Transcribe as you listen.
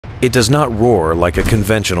It does not roar like a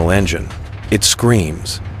conventional engine. It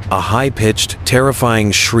screams, a high-pitched,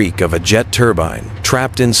 terrifying shriek of a jet turbine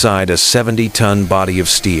trapped inside a 70-ton body of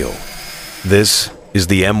steel. This is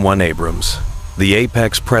the M1 Abrams, the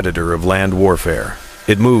apex predator of land warfare.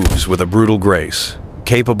 It moves with a brutal grace,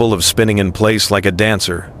 capable of spinning in place like a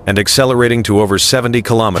dancer and accelerating to over 70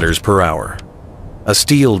 kilometers per hour. A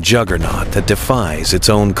steel juggernaut that defies its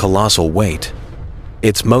own colossal weight.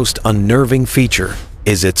 Its most unnerving feature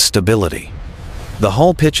is its stability. The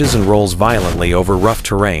hull pitches and rolls violently over rough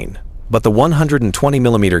terrain, but the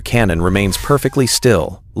 120mm cannon remains perfectly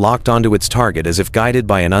still, locked onto its target as if guided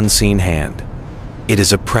by an unseen hand. It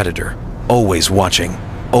is a predator, always watching,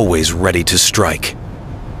 always ready to strike.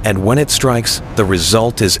 And when it strikes, the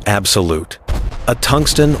result is absolute. A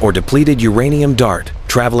tungsten or depleted uranium dart,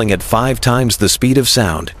 traveling at 5 times the speed of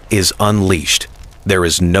sound, is unleashed. There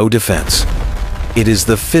is no defense. It is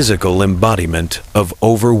the physical embodiment of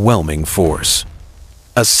overwhelming force.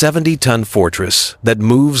 A 70-ton fortress that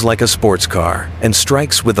moves like a sports car and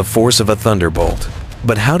strikes with the force of a thunderbolt.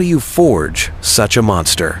 But how do you forge such a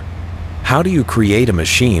monster? How do you create a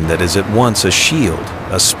machine that is at once a shield,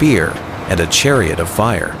 a spear, and a chariot of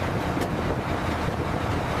fire?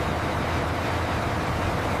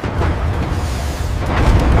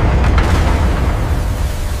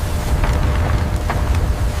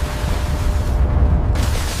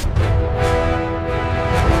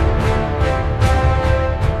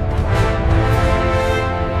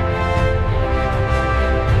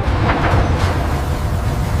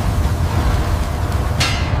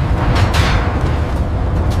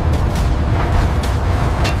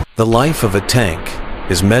 The life of a tank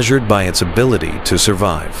is measured by its ability to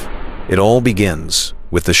survive. It all begins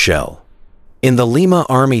with the shell. In the Lima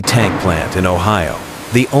Army Tank Plant in Ohio,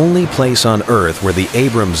 the only place on Earth where the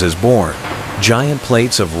Abrams is born, giant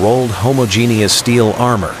plates of rolled homogeneous steel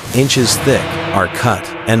armor, inches thick, are cut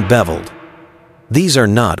and beveled. These are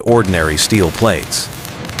not ordinary steel plates.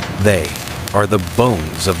 They are the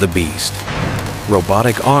bones of the beast.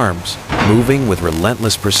 Robotic arms, moving with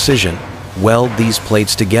relentless precision, weld these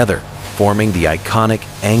plates together, forming the iconic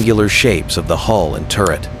angular shapes of the hull and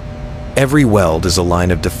turret. Every weld is a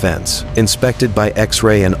line of defense, inspected by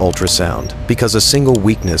X-ray and ultrasound, because a single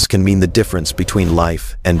weakness can mean the difference between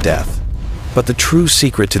life and death. But the true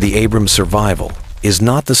secret to the Abrams' survival is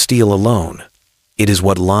not the steel alone. It is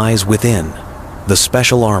what lies within, the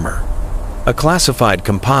special armor. A classified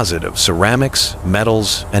composite of ceramics,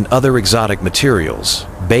 metals, and other exotic materials,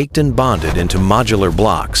 baked and bonded into modular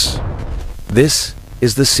blocks. This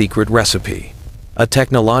is the secret recipe, a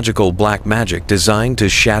technological black magic designed to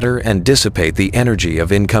shatter and dissipate the energy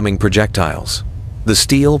of incoming projectiles. The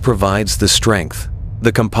steel provides the strength,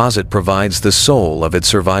 the composite provides the soul of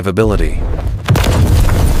its survivability.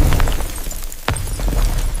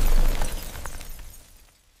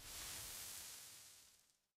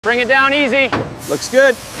 Bring it down easy. Looks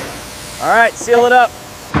good. All right, seal it up.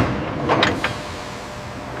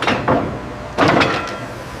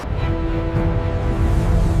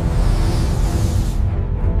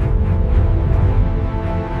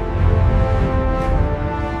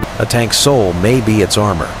 A tank's soul may be its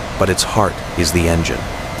armor, but its heart is the engine.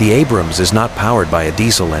 The Abrams is not powered by a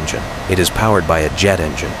diesel engine. It is powered by a jet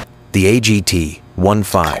engine, the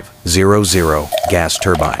AGT-1500 gas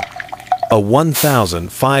turbine. A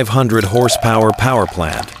 1,500 horsepower power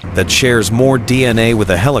plant that shares more DNA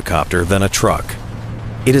with a helicopter than a truck.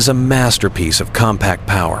 It is a masterpiece of compact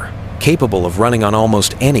power, capable of running on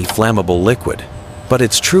almost any flammable liquid. But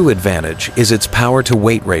its true advantage is its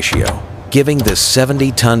power-to-weight ratio, giving this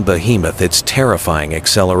 70-ton behemoth its terrifying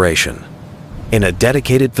acceleration. In a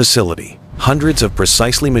dedicated facility, hundreds of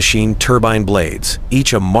precisely machined turbine blades,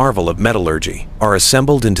 each a marvel of metallurgy, are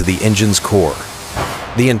assembled into the engine's core.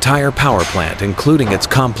 The entire power plant, including its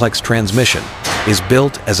complex transmission, is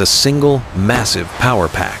built as a single, massive power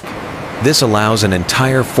pack. This allows an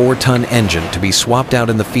entire 4-ton engine to be swapped out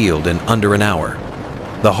in the field in under an hour.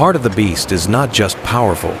 The heart of the beast is not just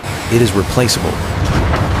powerful, it is replaceable.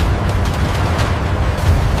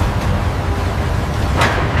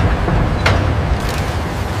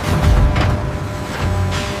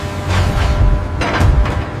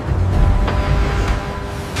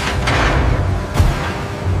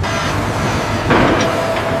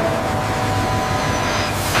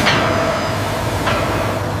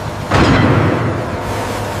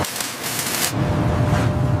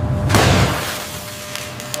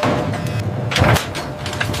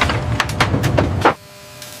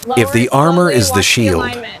 If the armor is the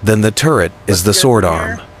shield, then the turret is the sword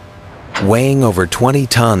arm. Weighing over 20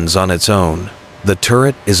 tons on its own, the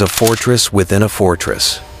turret is a fortress within a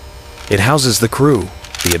fortress. It houses the crew,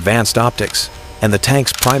 the advanced optics, and the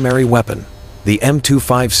tank's primary weapon, the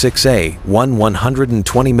M256A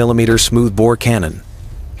 120mm smoothbore cannon.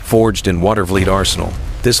 Forged in Watervliet Arsenal,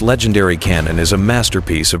 this legendary cannon is a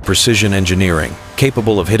masterpiece of precision engineering,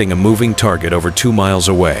 capable of hitting a moving target over 2 miles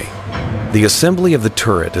away. The assembly of the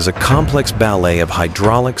turret is a complex ballet of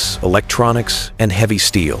hydraulics, electronics, and heavy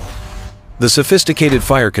steel. The sophisticated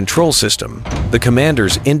fire control system, the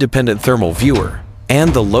commander's independent thermal viewer,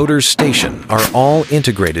 and the loader's station are all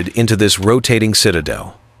integrated into this rotating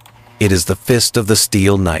citadel. It is the fist of the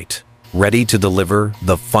Steel Knight, ready to deliver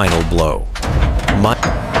the final blow.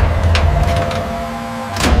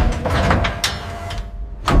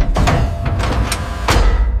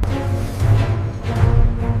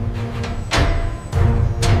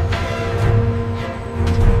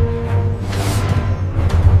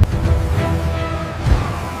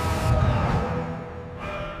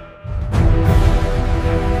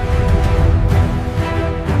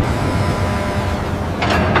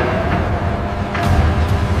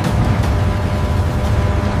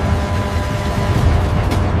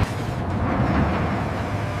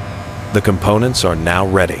 The components are now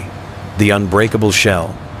ready. The unbreakable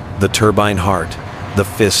shell, the turbine heart, the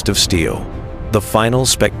fist of steel. The final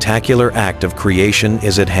spectacular act of creation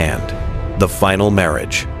is at hand, the final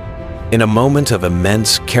marriage. In a moment of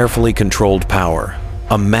immense, carefully controlled power,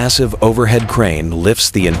 a massive overhead crane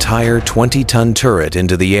lifts the entire 20-ton turret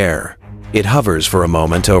into the air. It hovers for a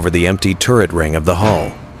moment over the empty turret ring of the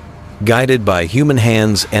hull. Guided by human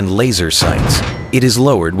hands and laser sights, it is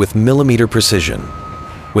lowered with millimeter precision.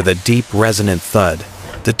 With a deep, resonant thud,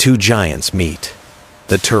 the two giants meet.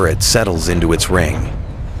 The turret settles into its ring.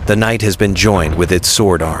 The knight has been joined with its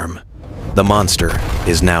sword arm. The monster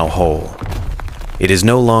is now whole. It is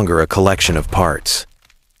no longer a collection of parts.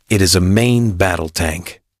 It is a main battle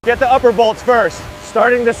tank. Get the upper bolts first.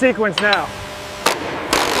 Starting the sequence now.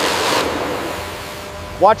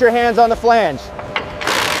 Watch your hands on the flange.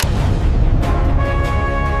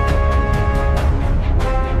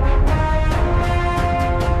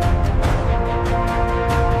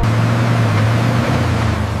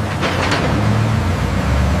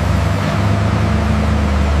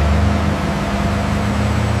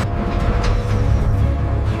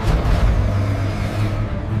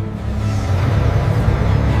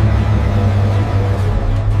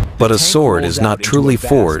 But a sword is not truly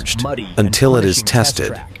forged until it is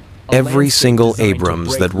tested. Every single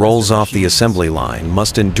Abrams that rolls off the assembly line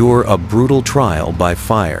must endure a brutal trial by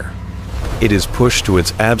fire. It is pushed to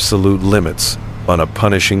its absolute limits on a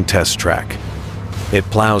punishing test track. It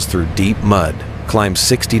plows through deep mud, climbs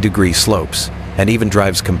 60-degree slopes, and even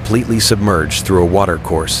drives completely submerged through a water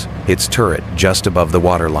course, its turret just above the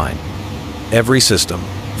waterline. Every system,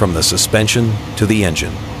 from the suspension to the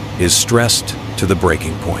engine, is stressed to the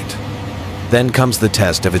breaking point. Then comes the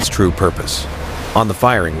test of its true purpose. On the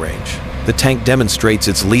firing range, the tank demonstrates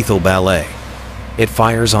its lethal ballet. It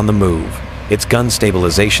fires on the move, its gun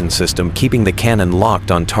stabilization system keeping the cannon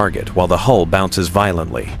locked on target while the hull bounces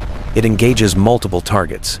violently. It engages multiple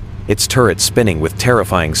targets, its turret spinning with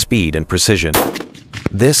terrifying speed and precision.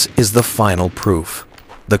 This is the final proof,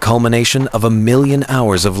 the culmination of 1,000,000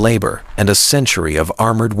 hours of labor and a century of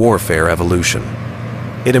armored warfare evolution.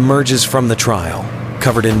 It emerges from the trial,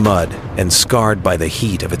 covered in mud and scarred by the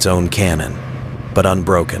heat of its own cannon, but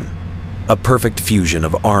unbroken. A perfect fusion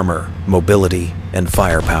of armor, mobility, and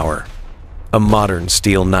firepower. A modern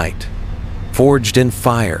Steel Knight, forged in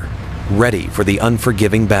fire, ready for the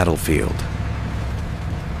unforgiving battlefield.